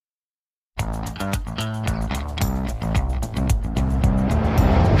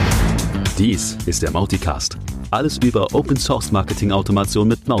Dies ist der Mauticast. Alles über Open Source Marketing Automation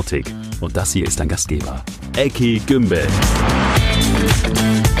mit Mautic. Und das hier ist dein Gastgeber, Eki Gümbel.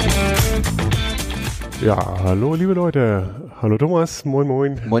 Ja, hallo liebe Leute. Hallo Thomas, moin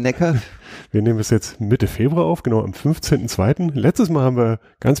moin. Moin Ecker. Wir nehmen es jetzt Mitte Februar auf, genau am 15.02. Letztes Mal haben wir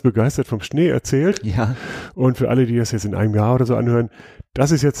ganz begeistert vom Schnee erzählt. Ja. Und für alle, die das jetzt in einem Jahr oder so anhören,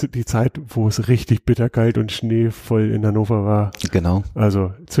 das ist jetzt die Zeit, wo es richtig bitterkalt und schneevoll in Hannover war. Genau.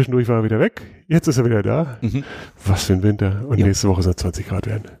 Also zwischendurch war er wieder weg, jetzt ist er wieder da. Mhm. Was für ein Winter. Und nächste Woche soll es 20 Grad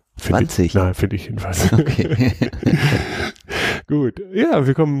werden. 20? Nein, finde ich jedenfalls. Okay. Gut, ja,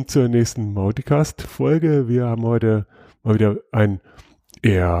 wir kommen zur nächsten Mauticast-Folge. Wir haben heute mal wieder ein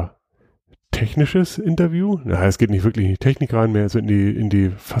eher technisches Interview. Na, es geht nicht wirklich in die Technik rein, mehr so in die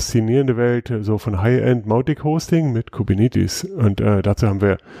faszinierende Welt so von High-End Mautic-Hosting mit Kubernetes. Und dazu haben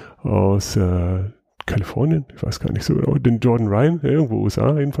wir aus Kalifornien, ich weiß gar nicht so genau, den Jordan Ryan, irgendwo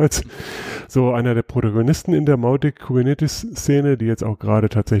USA jedenfalls, so einer der Protagonisten in der Mautic-Kubernetes-Szene, die jetzt auch gerade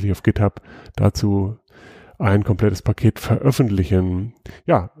tatsächlich auf GitHub dazu ein komplettes Paket veröffentlichen.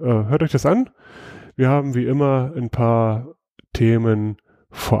 Ja, hört euch das an. Wir haben wie immer ein paar Themen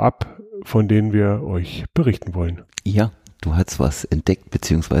vorab, von denen wir euch berichten wollen. Ja, du hast was entdeckt,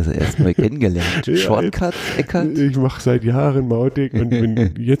 beziehungsweise erst neu kennengelernt. Ja, Shortcuts, Eckert? Ich mache seit Jahren Mautic und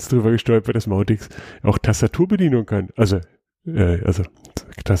bin jetzt drüber gestolpert, dass Mautic auch Tastaturbedienung kann. Also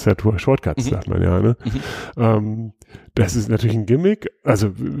Tastatur-Shortcuts, sagt man ja, ne? Das ist natürlich ein Gimmick.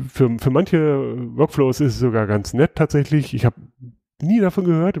 Also für manche Workflows ist es sogar ganz nett tatsächlich. Ich habe nie davon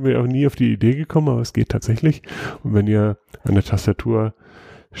gehört, bin auch nie auf die Idee gekommen, aber es geht tatsächlich. Und wenn ihr an der Tastatur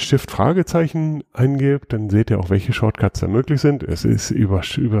Shift-Fragezeichen eingebt, dann seht ihr auch, welche Shortcuts da möglich sind. Es ist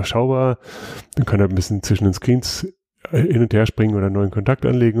überschaubar. Dann könnt ihr ein bisschen zwischen den Screens hin und her springen oder einen neuen Kontakt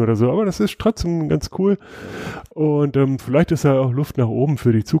anlegen oder so. Aber das ist trotzdem ganz cool. Und vielleicht ist da auch Luft nach oben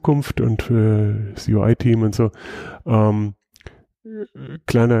für die Zukunft und für das UI-Team und so.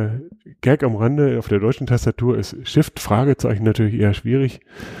 Kleiner Gag am Rande, auf der deutschen Tastatur ist Shift-Fragezeichen natürlich eher schwierig,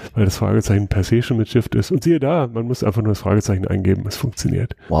 weil das Fragezeichen per se schon mit Shift ist. Und siehe da, man muss einfach nur das Fragezeichen eingeben, es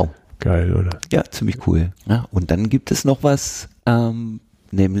funktioniert. Wow. Geil, oder? Ja, ziemlich cool. Ja, und dann gibt es noch was,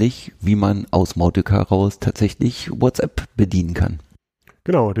 nämlich wie man aus Mautic heraus tatsächlich WhatsApp bedienen kann.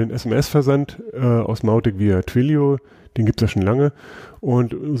 Genau, den SMS-Versand aus Mautic via Twilio, den gibt es ja schon lange.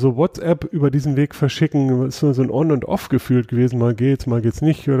 Und so WhatsApp über diesen Weg verschicken, ist so ein On- und Off gefühlt gewesen. Mal geht's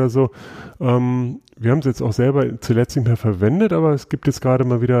nicht oder so. Wir haben es jetzt auch selber zuletzt nicht mehr verwendet, aber es gibt jetzt gerade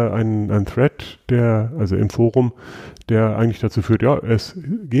mal wieder einen Thread, also im Forum, der eigentlich dazu führt, ja, es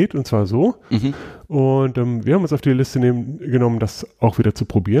geht und zwar so. Mhm. Und wir haben uns auf die Liste genommen, das auch wieder zu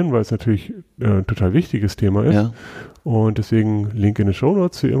probieren, weil es natürlich ein total wichtiges Thema ist. Ja. Und deswegen Link in den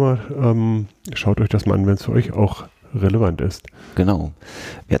Shownotes, wie immer. Schaut euch das mal an, wenn es für euch auch relevant ist. Genau.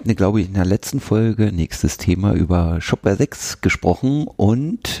 Wir hatten, glaube ich, in der letzten Folge, nächstes Thema, über Shopware 6 gesprochen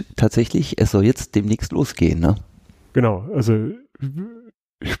und tatsächlich, es soll jetzt demnächst losgehen, ne? Genau, also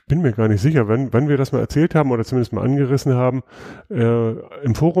ich bin mir gar nicht sicher, wann wir das mal erzählt haben oder zumindest mal angerissen haben.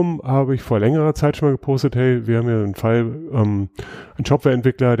 Im Forum habe ich vor längerer Zeit schon mal gepostet, hey, wir haben ja einen Fall, einen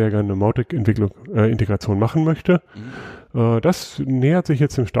Shopware-Entwickler, der gerne eine Mautic-Integration machen möchte. Mhm. Das nähert sich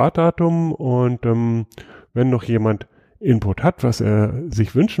jetzt dem Startdatum und wenn noch jemand Input hat, was er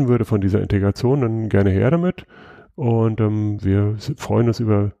sich wünschen würde von dieser Integration, dann gerne her damit. Und wir freuen uns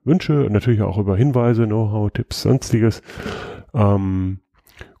über Wünsche und natürlich auch über Hinweise, Know-how, Tipps, sonstiges. Und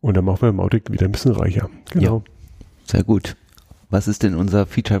dann machen wir Mautic wieder ein bisschen reicher. Genau. Ja, sehr gut. Was ist denn unser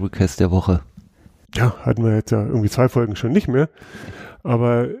Feature-Request der Woche? Ja, hatten wir jetzt ja irgendwie 2 Folgen schon nicht mehr.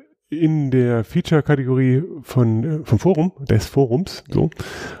 Aber in der Feature-Kategorie vom Forum, des Forums, so,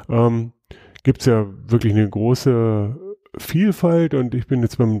 gibt es ja wirklich eine große Vielfalt und ich bin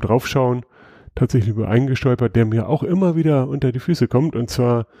jetzt beim Draufschauen tatsächlich über einen gestolpert, der mir auch immer wieder unter die Füße kommt, und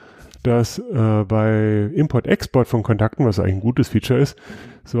zwar, dass bei Import-Export von Kontakten, was eigentlich ein gutes Feature ist,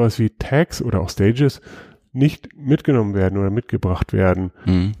 sowas wie Tags oder auch Stages nicht mitgenommen werden oder mitgebracht werden.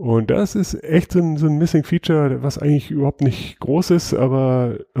 Mhm. Und das ist echt so ein Missing Feature, was eigentlich überhaupt nicht groß ist,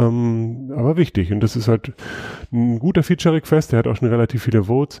 aber wichtig. Und das ist halt ein guter Feature-Request, der hat auch schon relativ viele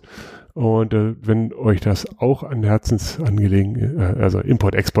Votes. Und wenn euch das auch an also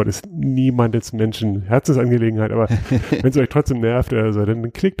Import-Export ist niemandes Menschen Herzensangelegenheit, aber wenn es euch trotzdem nervt, also,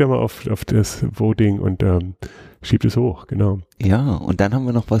 dann klickt da mal auf das Voting und schiebt es hoch, genau. Ja, und dann haben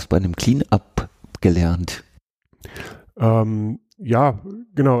wir noch was bei einem Cleanup gelernt. Ja,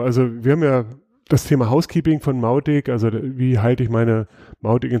 genau, also wir haben ja das Thema Housekeeping von Mautic, also wie halte ich meine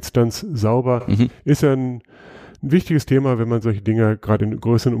Mautic-Instanz sauber, ist ja ein wichtiges Thema, wenn man solche Dinge gerade in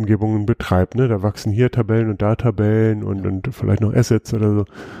größeren Umgebungen betreibt. Ne? Da wachsen hier Tabellen und da Tabellen und vielleicht noch Assets oder so.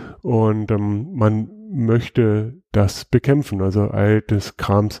 und man möchte das bekämpfen, also altes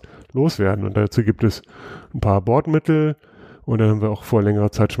Krams loswerden. Und dazu gibt es ein paar Bordmittel und dann haben wir auch vor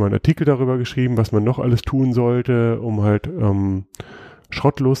längerer Zeit schon mal einen Artikel darüber geschrieben, was man noch alles tun sollte, um halt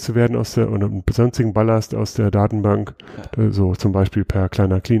Schrott loszuwerden oder sonstigen Ballast aus der Datenbank, so zum Beispiel per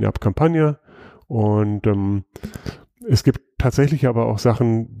kleiner Clean-up-Kampagne. Und es gibt tatsächlich aber auch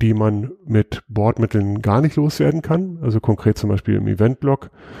Sachen, die man mit Bordmitteln gar nicht loswerden kann, also konkret zum Beispiel im Event-Log.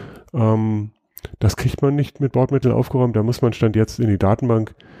 Das kriegt man nicht mit Bordmitteln aufgeräumt, da muss man Stand jetzt in die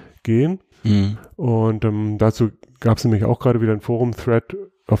Datenbank gehen. Mhm. Und dazu gab es nämlich auch gerade wieder einen Forum-Thread,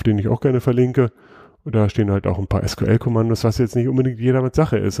 auf den ich auch gerne verlinke. Und da stehen halt auch ein paar SQL-Kommandos, was jetzt nicht unbedingt jedermanns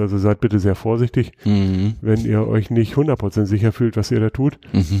Sache ist. Also seid bitte sehr vorsichtig, wenn ihr euch nicht 100% sicher fühlt, was ihr da tut.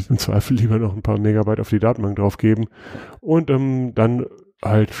 Im Zweifel lieber noch ein paar Megabyte auf die Datenbank draufgeben. Und dann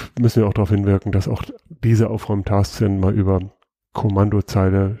halt müssen wir auch darauf hinwirken, dass auch diese Aufräumtasks dann mal über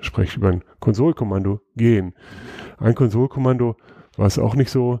Kommandozeile, sprich über ein Konsolkommando gehen. Ein Konsolkommando, was auch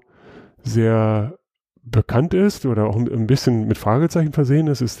nicht so sehr bekannt ist oder auch ein bisschen mit Fragezeichen versehen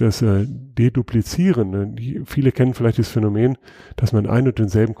ist das Deduplizieren. Viele kennen vielleicht das Phänomen, dass man einen und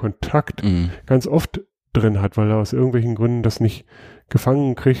denselben Kontakt ganz oft drin hat, weil er aus irgendwelchen Gründen das nicht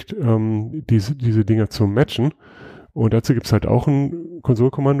gefangen kriegt, diese Dinger zu matchen. Und dazu gibt es halt auch ein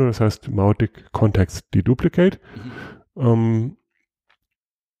Konsolkommando, das heißt Mautic Context Deduplicate.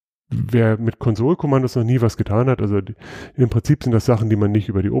 Wer mit Konsolkommandos noch nie was getan hat, also im Prinzip sind das Sachen, die man nicht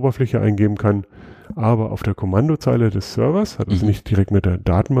über die Oberfläche eingeben kann, aber auf der Kommandozeile des Servers, hat also nicht direkt mit der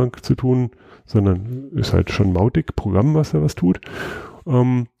Datenbank zu tun, sondern ist halt schon Mautic-Programm, was da was tut.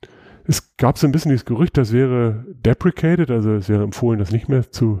 Es gab so ein bisschen dieses Gerücht, das wäre deprecated, also es wäre empfohlen, das nicht mehr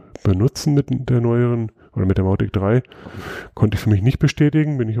zu benutzen mit der neueren oder mit der Mautic 3. Konnte ich für mich nicht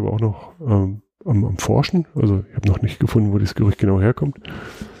bestätigen, bin ich aber auch noch am Forschen, also ich habe noch nicht gefunden, wo dieses Gerücht genau herkommt.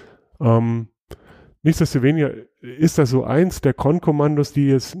 Nichtsdestoweniger ist das so eins der Cron-Kommandos, die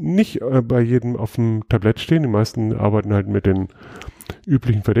jetzt nicht bei jedem auf dem Tablett stehen. Die meisten arbeiten halt mit den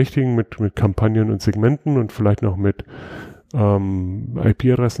üblichen Verdächtigen, mit Kampagnen und Segmenten und vielleicht noch mit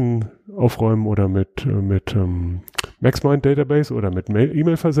IP-Adressen aufräumen oder mit Maxmind Database oder mit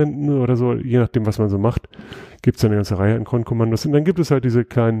E-Mail versenden oder so, je nachdem, was man so macht, gibt es eine ganze Reihe an Cron-Kommandos. Und dann gibt es halt diese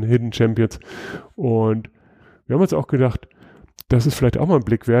kleinen Hidden Champions. Und wir haben uns auch gedacht, das ist vielleicht auch mal ein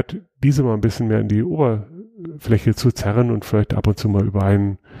Blick wert, diese mal ein bisschen mehr in die Oberfläche zu zerren und vielleicht ab und zu mal über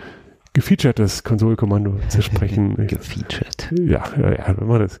ein gefeaturtes Konsolkommando zu sprechen. Gefeatured. Ja, wenn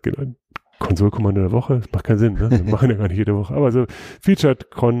man das Konsolkommando der Woche, das macht keinen Sinn, ne? Wir machen ja gar nicht jede Woche, aber so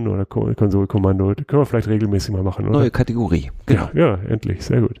Featured Con oder Konsolkommando, können wir vielleicht regelmäßig mal machen, oder? Neue Kategorie. Genau. Ja, endlich,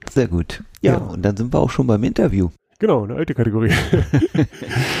 sehr gut. Sehr gut. Ja, und dann sind wir auch schon beim Interview. Genau, eine alte Kategorie.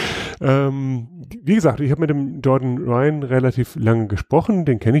 Wie gesagt, ich habe mit dem Jordan Ryan relativ lange gesprochen,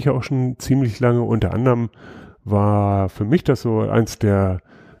 den kenne ich ja auch schon ziemlich lange. Unter anderem war für mich das so eins der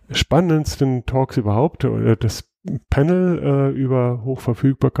spannendsten Talks überhaupt, das Panel über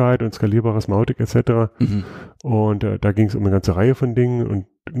Hochverfügbarkeit und skalierbares Mautic etc. Und da ging es um eine ganze Reihe von Dingen und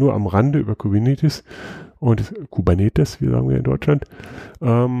nur am Rande über Kubernetes, wie sagen wir in Deutschland.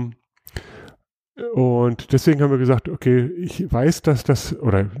 Und deswegen haben wir gesagt, okay, ich weiß, dass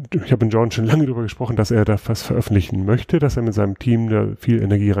ich habe mit John schon lange darüber gesprochen, dass er da was veröffentlichen möchte, dass er mit seinem Team da viel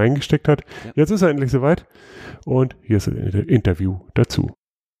Energie reingesteckt hat. Ja. Jetzt ist er endlich soweit und hier ist ein Interview dazu.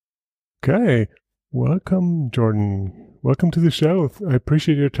 Okay, welcome Jordan. Welcome to the show. I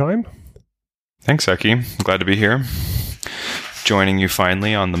appreciate your time. Thanks, Eki. Glad to be here. Joining you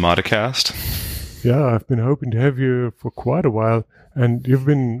finally on the Modicast. Yeah, I've been hoping to have you for quite a while. And you've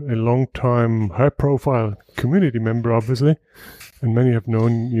been a long-time high-profile community member, obviously, and many have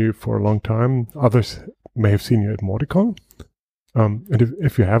known you for a long time. Others may have seen you at Mauticon. And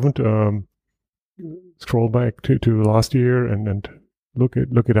if you haven't, scroll back to last year and look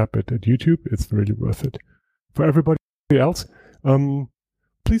it up at YouTube. It's really worth it. For everybody else,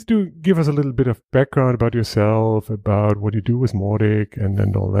 please do give us a little bit of background about yourself, about what you do with Mautic,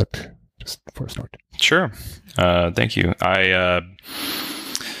 and all that. Just for a start. Sure. Thank you.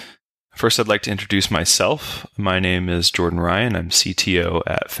 First, I'd like to introduce myself. My name is Jordan Ryan. I'm CTO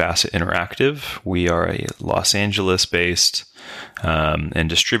at Facet Interactive. We are a Los Angeles-based and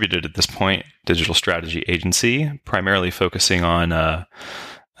distributed at this point digital strategy agency, primarily focusing on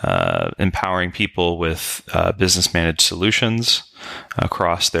empowering people with business managed solutions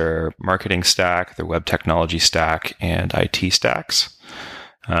across their marketing stack, their web technology stack, and IT stacks.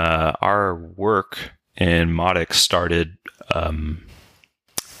 Our work in Mautic started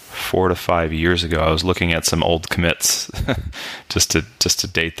 4 to 5 years ago. I was looking at some old commits just to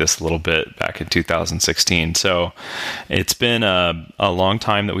date this a little bit back in 2016. So it's been a long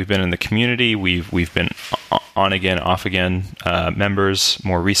time that we've been in the community. We've been on again, off again members.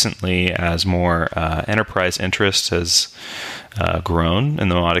 More recently, as more enterprise interest has grown in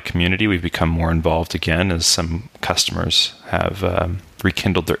the Mautic community, we've become more involved again as some customers have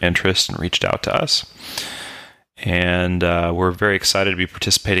rekindled their interest and reached out to us. And we're very excited to be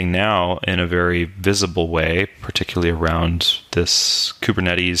participating now in a very visible way, particularly around this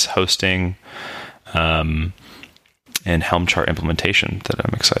Kubernetes hosting and Helm chart implementation that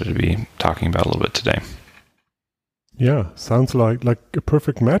I'm excited to be talking about a little bit today. Yeah, sounds like a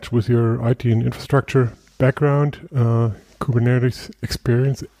perfect match with your IT and infrastructure background, Kubernetes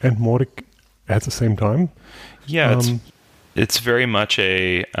experience, and Mautic at the same time. Yeah, it's very much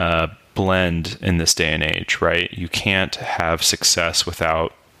a blend in this day and age, right? You can't have success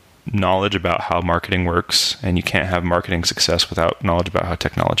without knowledge about how marketing works, and you can't have marketing success without knowledge about how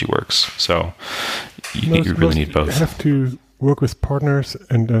technology works. So you really need both. You have to work with partners,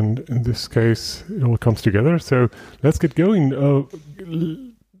 and in this case, it all comes together. So let's get going.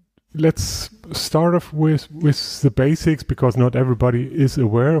 Let's start off with the basics, because not everybody is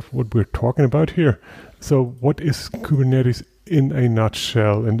aware of what we're talking about here. So what is Kubernetes in a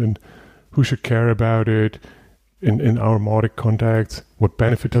nutshell, and who should care about it in our Mautic contacts? What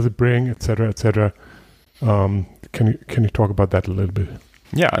benefit does it bring, et cetera, et cetera? Can you talk about that a little bit?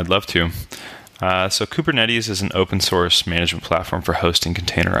 Yeah, I'd love to. So Kubernetes is an open source management platform for hosting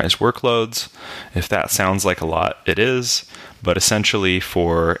containerized workloads. If that sounds like a lot, it is. But essentially,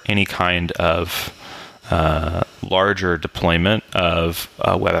 for any kind of larger deployment of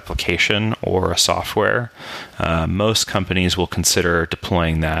a web application or a software, most companies will consider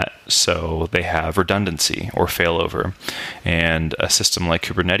deploying that so they have redundancy or failover. And a system like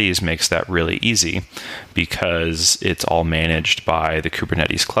Kubernetes makes that really easy, because it's all managed by the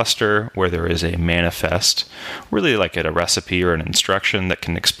Kubernetes cluster, where there is a manifest, really like a recipe or an instruction that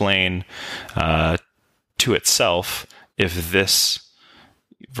can explain to itself, if this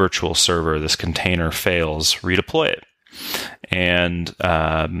virtual server, this container fails, redeploy it. And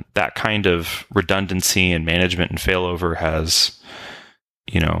that kind of redundancy and management and failover has,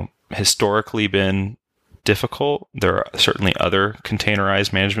 historically been difficult. There are certainly other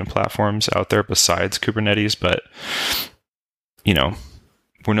containerized management platforms out there besides Kubernetes, but,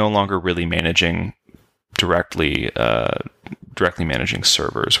 we're no longer really managing directly managing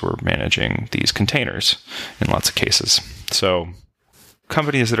servers. We're managing these containers in lots of cases. So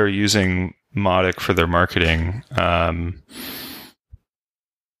companies that are using Mautic for their marketing,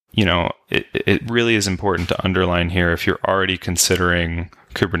 it really is important to underline here, if you're already considering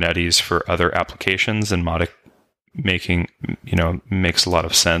Kubernetes for other applications, and Mautic makes a lot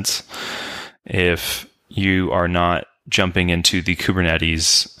of sense. If you are not jumping into the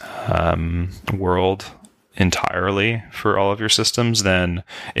Kubernetes world entirely for all of your systems, then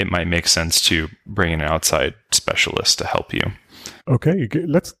it might make sense to bring in an outside specialist to help you. Okay,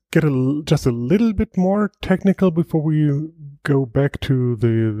 let's get just a little bit more technical before we go back to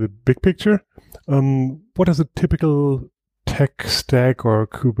the big picture. What does a typical tech stack or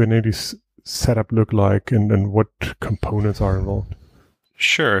Kubernetes setup look like, and what components are involved?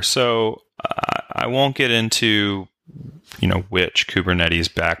 Sure. So I won't get into which Kubernetes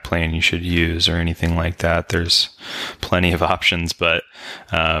backplane you should use or anything like that. There's plenty of options, but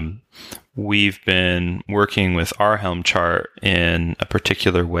we've been working with our Helm chart in a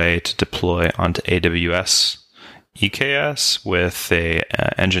particular way to deploy onto AWS EKS with a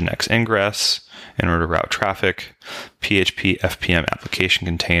Nginx ingress in order to route traffic, PHP FPM application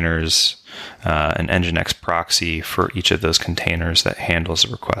containers, an Nginx proxy for each of those containers that handles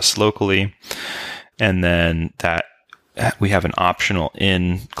the requests locally, and then that we have an optional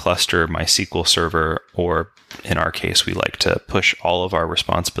in-cluster MySQL server, or in our case, we like to push all of our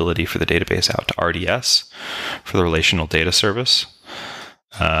responsibility for the database out to RDS for the relational data service.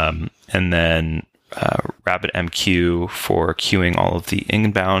 And then RabbitMQ for queuing all of the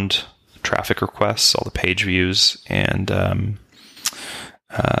inbound traffic requests, all the page views, and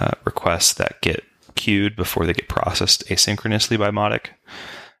requests that get queued before they get processed asynchronously by Mautic.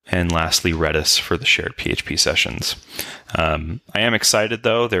 And lastly, Redis for the shared PHP sessions. I am excited,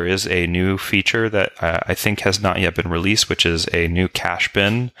 though. There is a new feature that I think has not yet been released, which is a new cache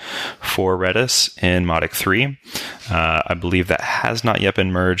bin for Redis in Mautic 3. I believe that has not yet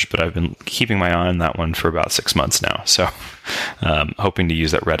been merged, but I've been keeping my eye on that one for about 6 months now. So hoping to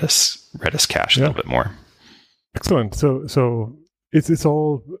use that Redis cache a little bit more. Excellent. So it's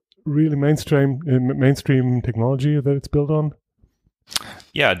all really mainstream technology that it's built on?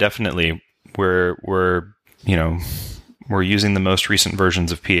 Yeah, definitely. We're using the most recent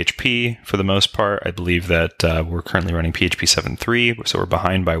versions of PHP for the most part. I believe that we're currently running PHP 7.3, so we're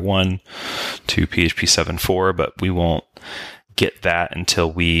behind by 1 to PHP 7.4, but we won't get that until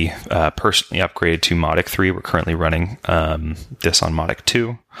we personally upgrade to Mautic 3. We're currently running this on Mautic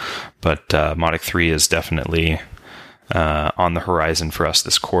 2, but Mautic 3 is definitely on the horizon for us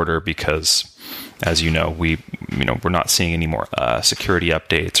this quarter because, as you know, we're not seeing any more security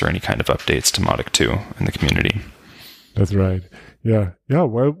updates or any kind of updates to Mautic 2 in the community. That's right. Yeah.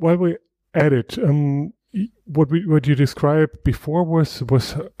 While we at it, what you described before was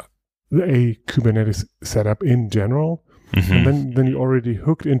a Kubernetes setup in general, and then you already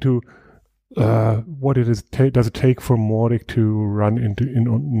hooked into what it is. Does it take for Mautic to run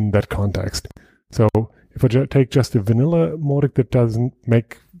in that context? So if I take just a vanilla Mautic, that doesn't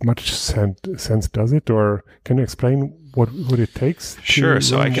make much sense, does it? Or can you explain what it takes? Sure.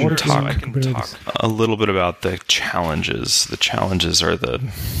 So I can talk a little bit about the challenges. The challenges are the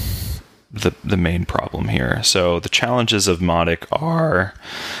main problem here. So the challenges of Mautic are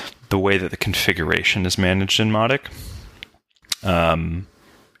the way that the configuration is managed in Mautic.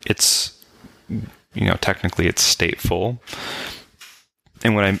 It's, technically it's stateful.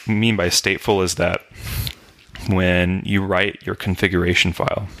 And what I mean by stateful is that when you write your configuration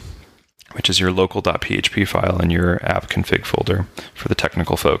file, which is your local.php file in your app config folder for the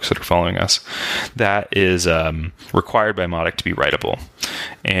technical folks that are following us, that is required by Mautic to be writable.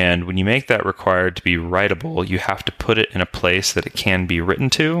 And when you make that required to be writable, you have to put it in a place that it can be written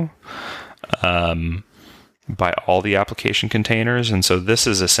to by all the application containers. And so this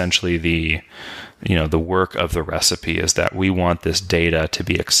is essentially the work of the recipe, is that we want this data to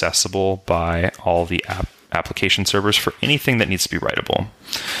be accessible by all the application servers for anything that needs to be writable.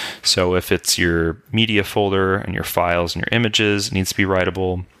 So if it's your media folder and your files and your images, it needs to be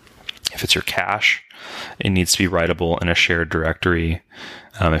writable. If it's your cache, it needs to be writable in a shared directory.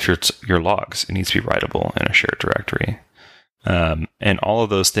 If it's your logs, it needs to be writable in a shared directory. And all of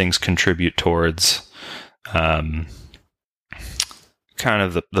those things contribute towards kind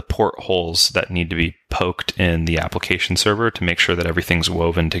of the portholes that need to be poked in the application server to make sure that everything's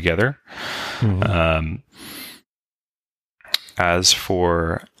woven together. As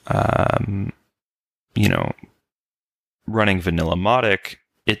for running vanilla Mautic,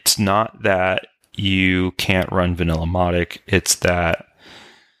 it's not that you can't run vanilla Mautic, it's that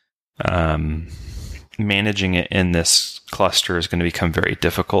managing it in this cluster is going to become very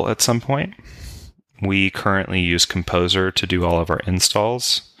difficult at some point. We currently use Composer to do all of our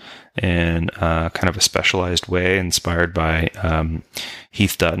installs in kind of a specialized way, inspired by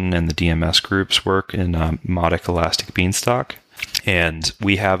Heath Dutton and the DMS group's work in Mautic Elastic Beanstalk. And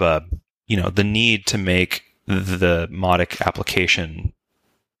we have the need to make the Mautic application,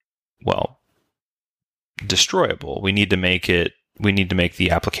 destroyable. We need to make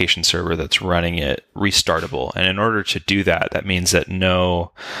the application server that's running it restartable. And in order to do that, that means that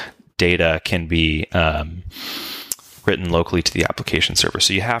no data can be written locally to the application server.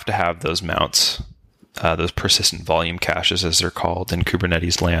 So you have to have those mounts, those persistent volume caches, as they're called in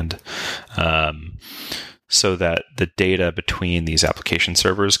Kubernetes land, so that the data between these application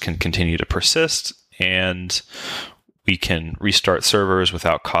servers can continue to persist, and we can restart servers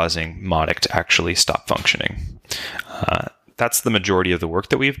without causing Mautic to actually stop functioning. That's the majority of the work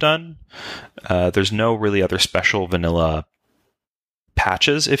that we've done. There's no really other special vanilla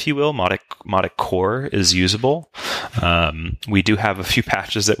patches, if you will. Mautic core is usable. We do have a few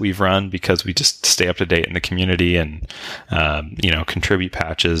patches that we've run because we just stay up to date in the community and contribute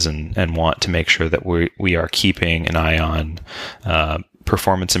patches and want to make sure that we are keeping an eye on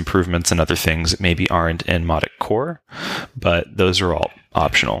performance improvements and other things that maybe aren't in Mautic core, but those are all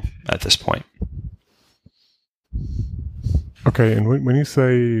optional at this point. Okay, and when you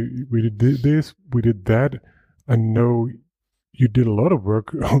say we did this, we did that, I know you did a lot of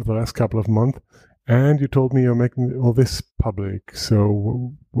work over the last couple of months, and you told me you're making all this public.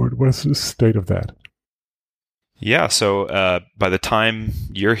 So what's the state of that? Yeah, so by the time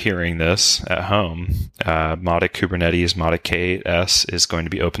you're hearing this at home, Mautic Kubernetes, Mautic K8s is going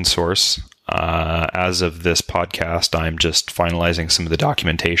to be open source. As of this podcast, I'm just finalizing some of the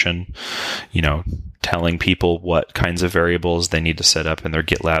documentation, telling people what kinds of variables they need to set up in their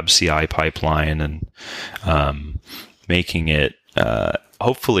GitLab CI pipeline, and making it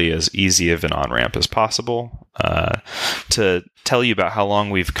hopefully as easy of an on-ramp as possible. To tell you about how long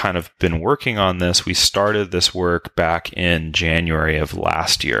we've kind of been working on this, we started this work back in January of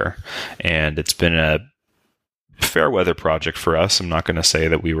last year, and it's been a fair weather project for us. I'm not going to say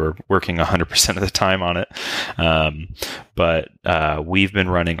that we were working 100% of the time on it, but we've been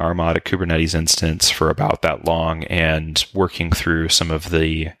running our Mautic Kubernetes instance for about that long and working through some of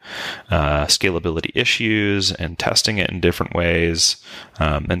the scalability issues and testing it in different ways.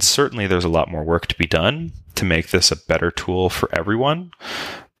 And certainly there's a lot more work to be done to make this a better tool for everyone,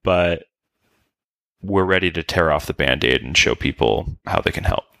 but we're ready to tear off the Band-Aid and show people how they can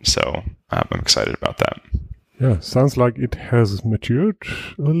help. So I'm excited about that. Yeah, sounds like it has matured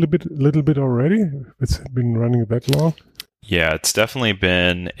a little bit already. It's been running that long. Yeah, it's definitely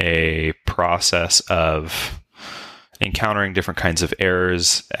been a process of encountering different kinds of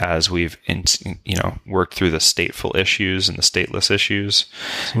errors as we've worked through the stateful issues and the stateless issues.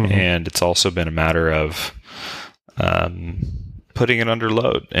 Mm-hmm. And it's also been a matter of putting it under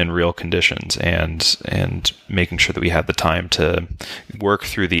load in real conditions and making sure that we had the time to work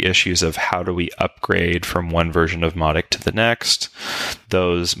through the issues of how do we upgrade from one version of Mautic to the next.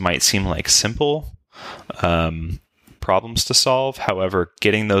 Those might seem like simple problems to solve. However,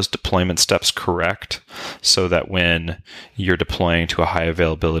 getting those deployment steps correct so that when you're deploying to a high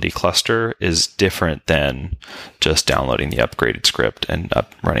availability cluster is different than just downloading the upgraded script and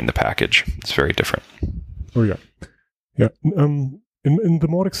running the package. It's very different. Oh, yeah. Yeah. In the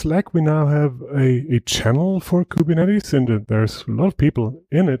Mautic Slack, we now have a channel for Kubernetes, and there's a lot of people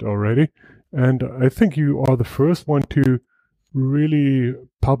in it already. And I think you are the first one to really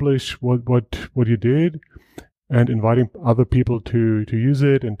publish what you did and inviting other people to use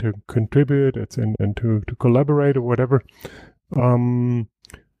it and to contribute and to collaborate or whatever.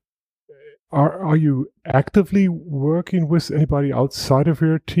 Are you actively working with anybody outside of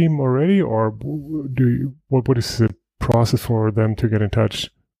your team already, or what is the process for them to get in touch?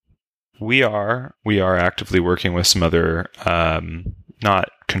 We are actively working with some other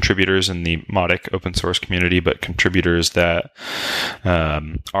not contributors in the Mautic open source community, but contributors that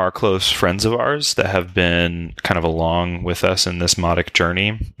are close friends of ours that have been kind of along with us in this Mautic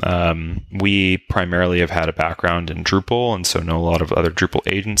journey. We primarily have had a background in Drupal, and so know a lot of other Drupal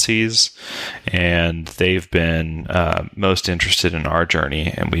agencies, and they've been most interested in our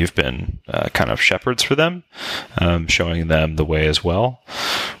journey, and we've been kind of shepherds for them, showing them the way as well.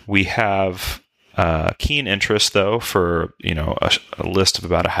 We have keen interest, though, for a list of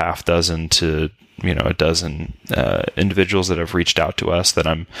about a half dozen to a dozen individuals that have reached out to us that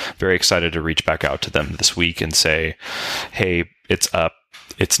I'm very excited to reach back out to them this week and say, hey, it's up.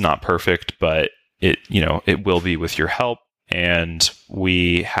 It's not perfect, but it will be with your help. And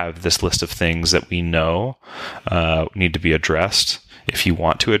we have this list of things that we know need to be addressed. If you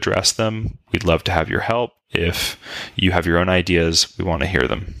want to address them, we'd love to have your help. If you have your own ideas, we want to hear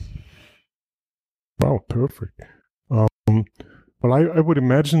them. Wow, perfect. Well, I would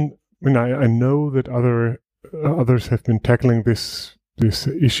imagine. I know that others have been tackling this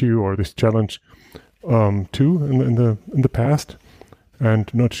issue or this challenge too in the past,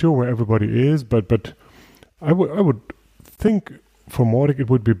 and not sure where everybody is. But I would think for Mautic it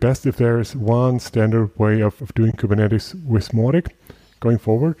would be best if there is one standard way of doing Kubernetes with Mautic going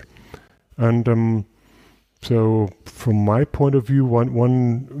forward, and so from my point of view,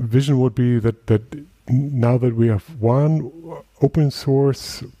 one vision would be that now that we have one open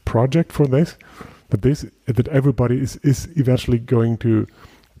source project for this, that everybody is eventually going to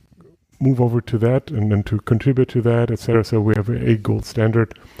move over to that and then to contribute to that, etc. So we have a gold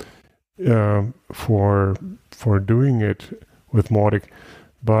standard for doing it with Mautic,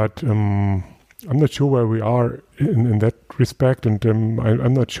 but I'm not sure where we are in that respect, and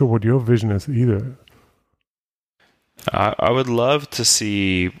I'm not sure what your vision is either. I would love to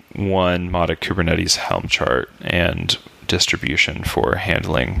see one Mautic Kubernetes Helm chart and distribution for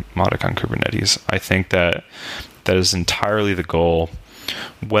handling Mautic on Kubernetes. I think that is entirely the goal.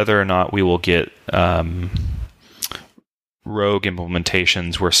 Whether or not we will get rogue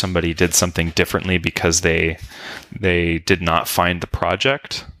implementations where somebody did something differently because they did not find the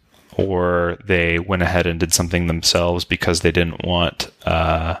project, or they went ahead and did something themselves because they didn't want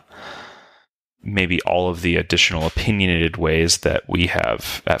maybe all of the additional opinionated ways that we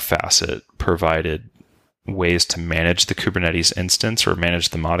have at Facet provided ways to manage the Kubernetes instance, or manage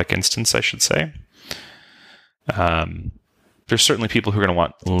the Mautic instance, I should say. There's certainly people who are going to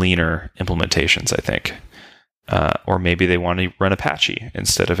want leaner implementations, I think. Or maybe they want to run Apache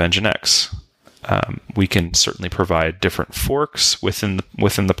instead of Nginx. We can certainly provide different forks within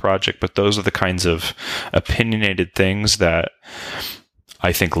the project, but those are the kinds of opinionated things that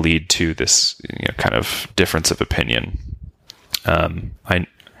I think lead to this kind of difference of opinion.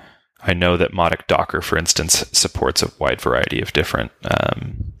 I know that Mautic Docker, for instance, supports a wide variety of different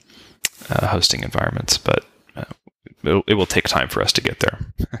hosting environments, but it will take time for us to get there.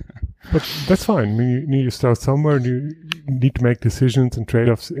 But that's fine. You need to start somewhere. You need to make decisions and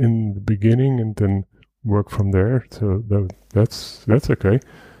trade-offs in the beginning and then work from there. So that's okay.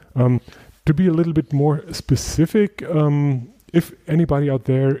 To be a little bit more specific, if anybody out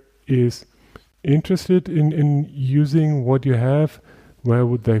there is interested in using what you have, where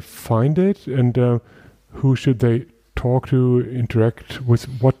would they find it? And who should they talk to, interact with?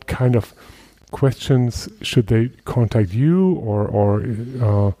 What kind of questions should they contact you or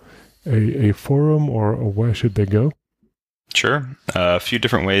a forum or where should they go? Sure. A few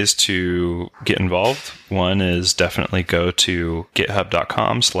different ways to get involved. One is definitely go to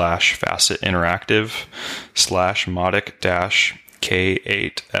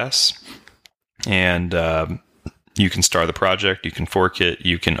github.com/facetinteractive/Mautic-K8s. And you can start the project, you can fork it,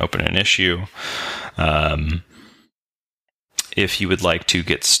 you can open an issue. If you would like to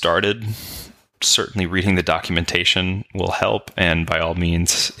get started, certainly reading the documentation will help. And by all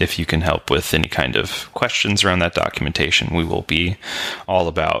means, if you can help with any kind of questions around that documentation, we will be all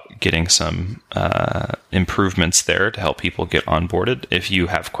about getting some improvements there to help people get onboarded. If you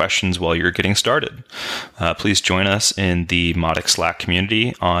have questions while you're getting started, please join us in the Mautic Slack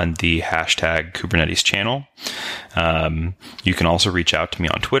community on the hashtag Kubernetes channel. You can also reach out to me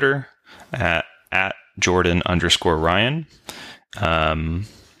on Twitter at Jordan_Ryan.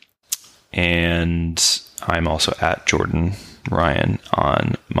 And I'm also at Jordan Ryan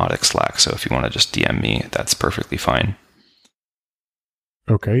on Mautic Slack. So if you want to just DM me, that's perfectly fine.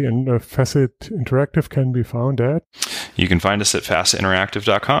 Okay. And Facet Interactive can be found at? You can find us at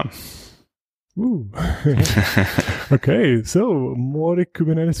facetinteractive.com. Ooh. Okay. So Mautic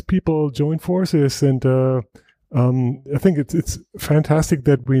Kubernetes people join forces. And I think it's fantastic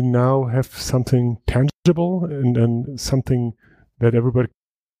that we now have something tangible and something that everybody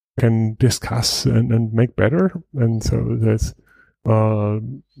can discuss and make better. And so there's a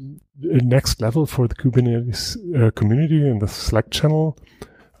next level for the Kubernetes community and the Slack channel.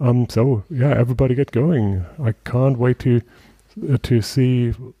 So yeah, everybody get going. I can't wait to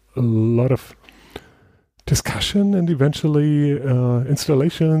see a lot of discussion and eventually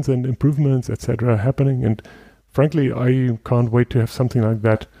installations and improvements, etc. happening. And frankly, I can't wait to have something like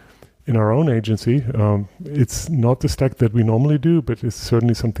that in our own agency. It's not the stack that we normally do, but it's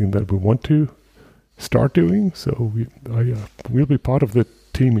certainly something that we want to start doing. So we'll be part of the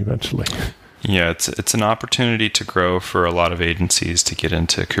team eventually. Yeah, it's an opportunity to grow for a lot of agencies to get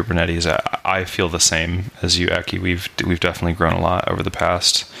into Kubernetes. I feel the same as you, Eki. We've definitely grown a lot over the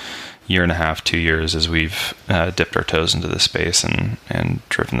past year and a half, 2 years, as we've dipped our toes into this space and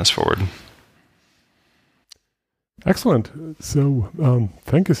driven this forward. Excellent. So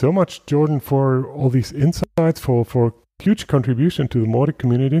thank you so much, Jordan, for all these insights, for huge contribution to the Mautic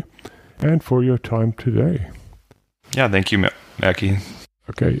community, and for your time today. Yeah, thank you, Eki.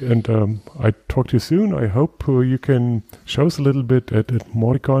 Okay, and I talk to you soon. I hope you can show us a little bit at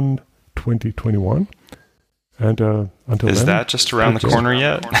MautiCon 2021. And until Is then, that just around the corner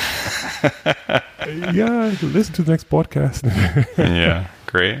yet? Yeah, listen to the next podcast. Yeah,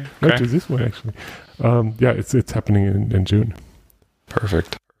 great. Okay. Not to this one, actually. Yeah, it's happening in June.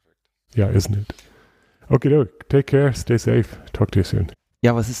 Perfect. Ja, isn't it? Okay, take care, stay safe. Talk to you soon.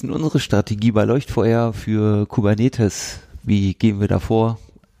 Ja, was ist denn unsere Strategie bei Leuchtfeuer für Kubernetes? Wie gehen wir da vor?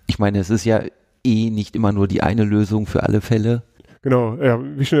 Ich meine, es ist ja nicht immer nur die eine Lösung für alle Fälle. Genau, ja,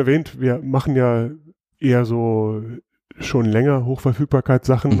 wie schon erwähnt, wir machen ja eher so schon länger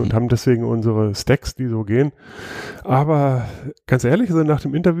Hochverfügbarkeitssachen und haben deswegen unsere Stacks, die so gehen. Aber ganz ehrlich, also nach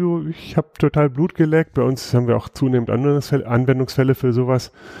dem Interview, ich habe total Blut geleckt. Bei uns haben wir auch zunehmend Anwendungsfälle für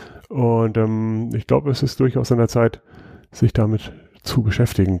sowas. Und ich glaube, es ist durchaus an der Zeit, sich damit zu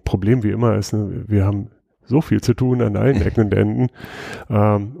beschäftigen. Problem wie immer ist, wir haben so viel zu tun an allen Ecken und Enden.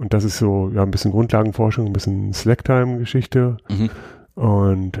 Und das ist so ja ein bisschen Grundlagenforschung, ein bisschen Slacktime-Geschichte.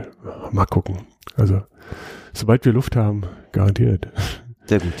 Und mal gucken. Also sobald wir Luft haben, garantiert.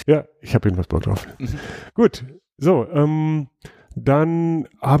 Sehr gut. Ja, ich habe jedenfalls Bock drauf. Gut, so, dann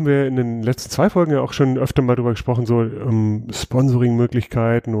haben wir in den letzten 2 Folgen ja auch schon öfter mal drüber gesprochen, so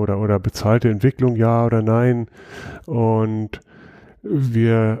Sponsoring-Möglichkeiten oder bezahlte Entwicklung, ja oder nein. Und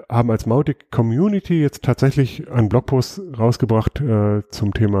wir haben als Mautic Community jetzt tatsächlich einen Blogpost rausgebracht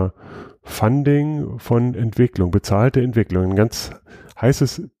zum Thema Funding von Entwicklung, bezahlte Entwicklung. Ein ganz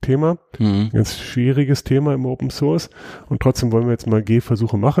heißes Thema, ganz schwieriges Thema im Open Source. Und trotzdem wollen wir jetzt mal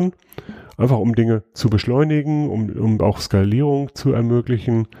Gehversuche machen, einfach um Dinge zu beschleunigen, um auch Skalierung zu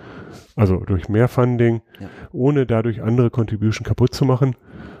ermöglichen, also durch mehr Funding, ohne dadurch andere Contribution kaputt zu machen.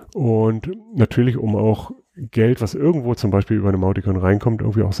 Und natürlich, um auch Geld, was irgendwo zum Beispiel über eine Mauticon reinkommt,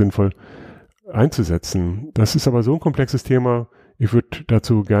 irgendwie auch sinnvoll einzusetzen. Das ist aber so ein komplexes Thema. Ich würde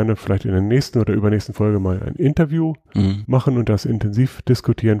dazu gerne vielleicht in der nächsten oder übernächsten Folge mal ein Interview machen und das intensiv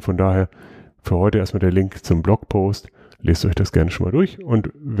diskutieren. Von daher für heute erstmal der Link zum Blogpost. Lest euch das gerne schon mal durch.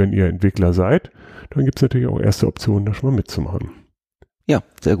 Und wenn ihr Entwickler seid, dann gibt es natürlich auch erste Optionen, da schon mal mitzumachen. Ja,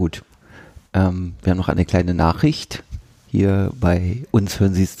 sehr gut. Wir haben noch eine kleine Nachricht. Hier bei uns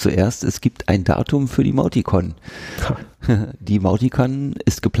hören Sie es zuerst. Es gibt ein Datum für die Mauticon. Die Mauticon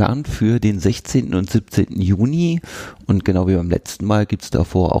ist geplant für den 16. und 17. Juni. Und genau wie beim letzten Mal gibt es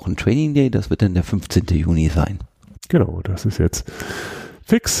davor auch ein Training Day. Das wird dann der 15. Juni sein. Genau, das ist jetzt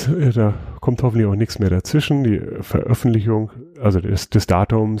fix. Da kommt hoffentlich auch nichts mehr dazwischen. Die Veröffentlichung, also des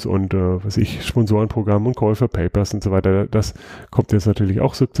Datums und Sponsorenprogramm und Call for Papers und so weiter, das kommt jetzt natürlich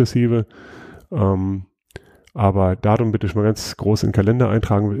auch sukzessive. Aber Datum bitte schon mal ganz groß in den Kalender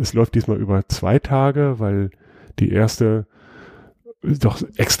eintragen. Es läuft diesmal über 2 Tage, weil die erste doch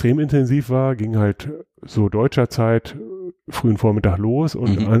extrem intensiv war, ging halt so deutscher Zeit frühen Vormittag los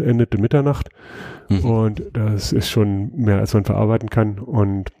und endete Mitternacht. Und das ist schon mehr, als man verarbeiten kann.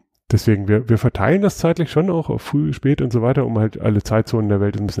 Und deswegen, wir verteilen das zeitlich schon auch auf früh, spät und so weiter, um halt alle Zeitzonen der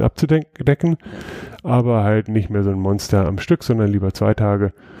Welt ein bisschen abzudecken. Aber halt nicht mehr so ein Monster am Stück, sondern lieber 2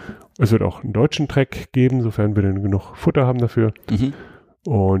 Tage. Es wird auch einen deutschen Track geben, sofern wir denn genug Futter haben dafür.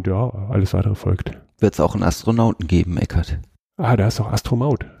 Und ja, alles weitere folgt. Wird es auch einen Astronauten geben, Eckart? Ah, da ist doch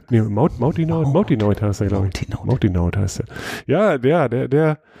Astromaut. Nee, Mautinaut heißt er, glaube ich. Mautinaut heißt er. Ja,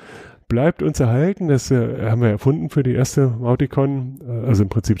 der bleibt uns erhalten. Das haben wir erfunden für die erste Mauticon. Also im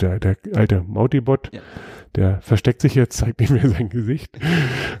Prinzip der alte Mautibot. Ja. Der versteckt sich jetzt, zeigt nicht mehr sein Gesicht.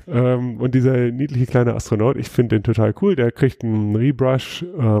 Und dieser niedliche kleine Astronaut, ich finde den total cool. Der kriegt einen Rebrush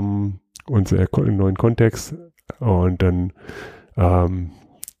und einen neuen Kontext. Und dann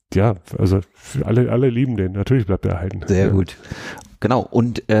ja, also alle lieben den. Natürlich bleibt er erhalten. Sehr gut. Genau.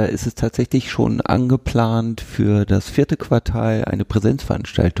 Und ist es tatsächlich schon angeplant, für das 4. Quartal eine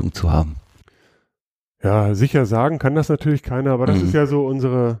Präsenzveranstaltung zu haben? Ja, sicher sagen kann das natürlich keiner, aber das ist ja so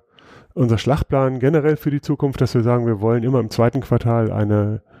unser Schlachtplan generell für die Zukunft, dass wir sagen, wir wollen immer im 2. Quartal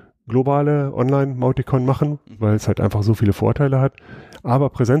eine globale Online-Mauticon machen, weil es halt einfach so viele Vorteile hat. Aber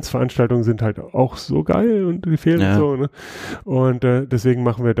Präsenzveranstaltungen sind halt auch so geil und die fehlen so. Ne? Und deswegen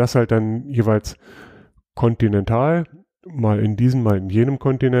machen wir das halt dann jeweils kontinental, mal in diesem, mal in jenem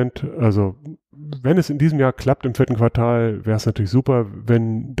Kontinent. Also wenn es in diesem Jahr klappt im 4. Quartal, wäre es natürlich super.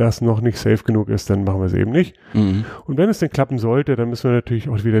 Wenn das noch nicht safe genug ist, dann machen wir es eben nicht. Und wenn es denn klappen sollte, dann müssen wir natürlich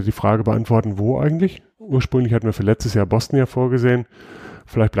auch wieder die Frage beantworten, wo eigentlich? Ursprünglich hatten wir für letztes Jahr Boston ja vorgesehen.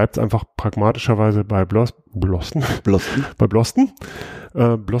 Vielleicht bleibt es einfach pragmatischerweise bei Boston.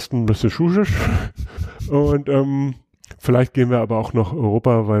 Massachusetts. Und vielleicht gehen wir aber auch noch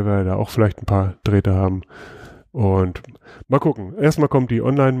Europa, weil wir da auch vielleicht ein paar Drähte haben. Und mal gucken. Erstmal kommt die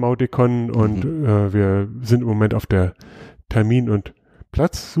Online-Mauticon und wir sind im Moment auf der Termin- und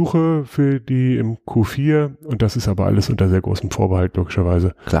Platzsuche für die im Q4 und das ist aber alles unter sehr großem Vorbehalt,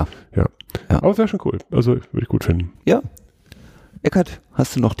 logischerweise. Klar. Ja. Aber es wäre schon cool. Also würde ich gut finden. Ja. Eckart,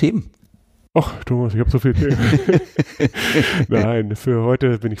 hast du noch Themen? Ach, Thomas, ich habe so viele Themen. Nein, für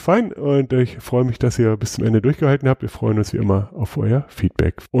heute bin ich fein und ich freue mich, dass ihr bis zum Ende durchgehalten habt. Wir freuen uns wie immer auf euer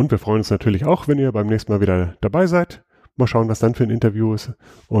Feedback. Und wir freuen uns natürlich auch, wenn ihr beim nächsten Mal wieder dabei seid. Mal schauen, was dann für ein Interview ist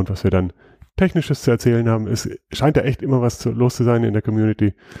und was wir dann Technisches zu erzählen haben. Es scheint ja echt immer was los zu sein in der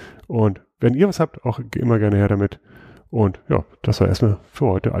Community. Und wenn ihr was habt, auch immer gerne her damit. Und ja, das soll erstmal für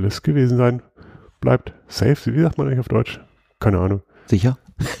heute alles gewesen sein. Bleibt safe. Wie sagt man eigentlich auf Deutsch? Keine Ahnung. Sicher?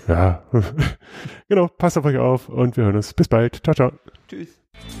 Ja. Genau, passt auf euch auf und wir hören uns. Bis bald. Ciao, ciao. Tschüss.